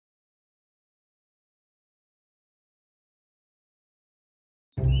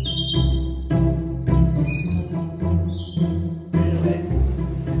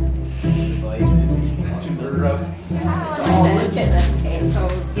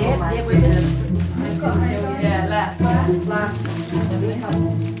Yeah, last.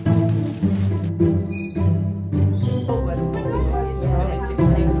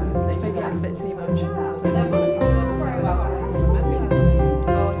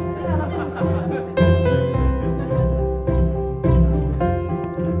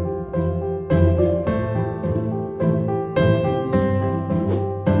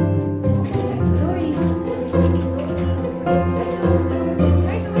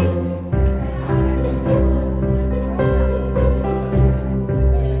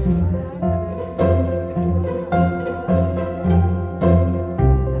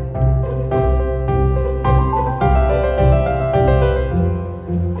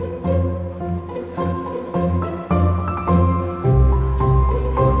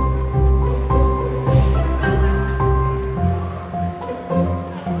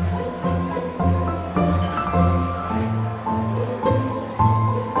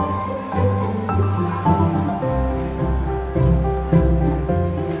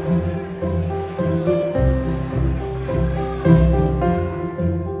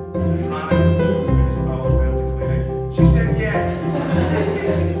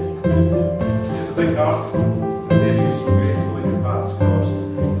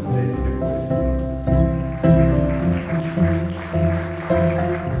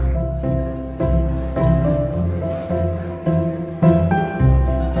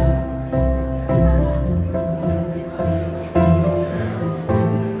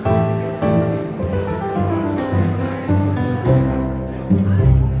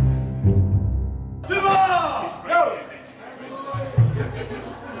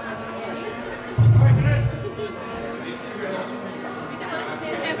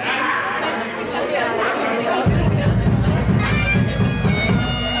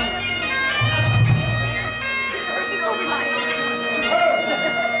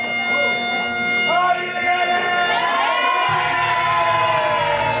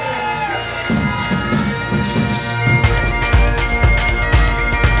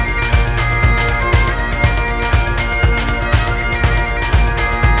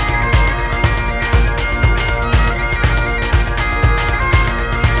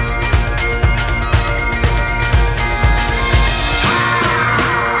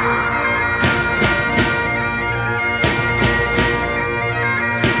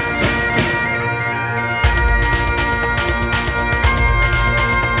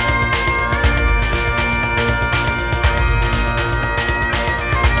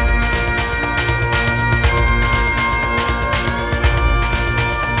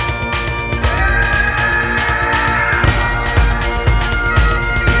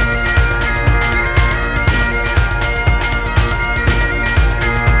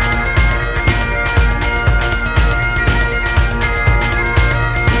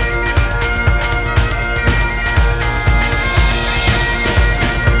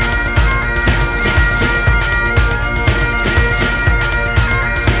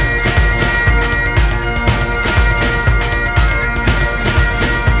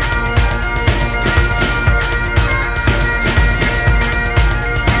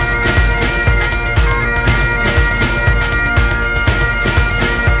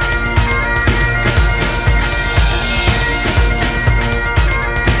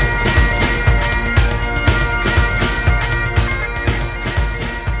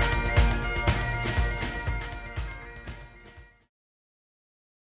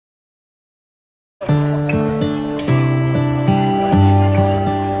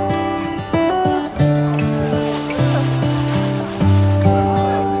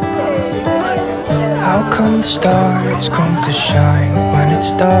 come the stars come to shine when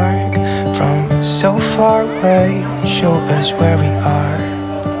it's dark from so far away? Show us where we are.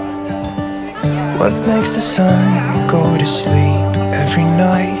 What makes the sun go to sleep every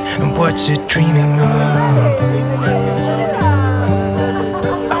night, and what's it dreaming of?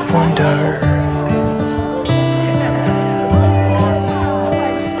 I wonder.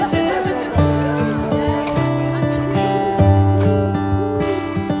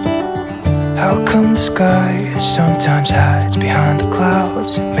 How come the sky sometimes hides behind the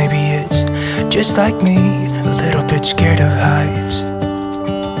clouds? Maybe it's just like me, a little bit scared of heights.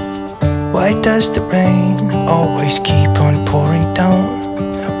 Why does the rain always keep on pouring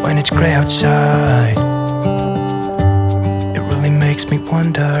down when it's grey outside? It really makes me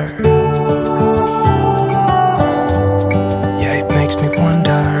wonder. Yeah, it makes me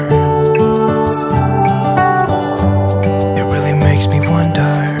wonder. It really makes me wonder.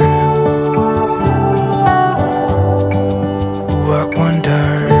 I wonder.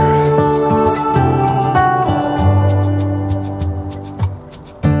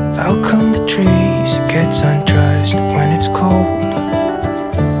 How come the trees gets undressed when it's cold?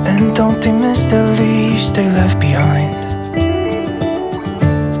 And don't they miss the leaves they left behind?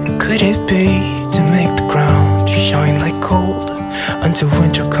 Could it be to make the ground shine like gold until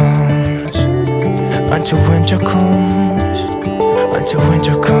winter comes? Until winter comes, until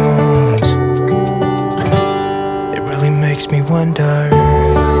winter comes. It really makes me wonder.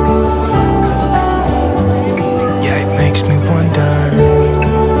 Yeah, it makes me wonder.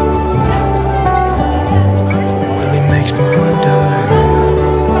 It really makes me wonder.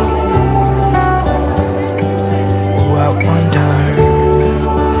 Oh, I wonder.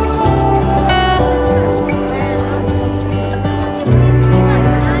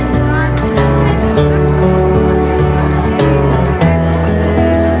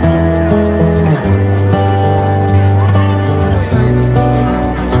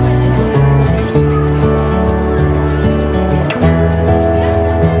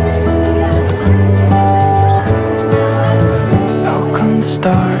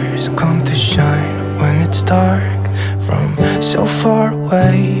 Stars come to shine when it's dark from so far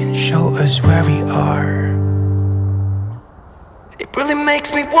away and show us where we are. It really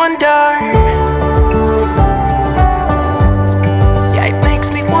makes me wonder.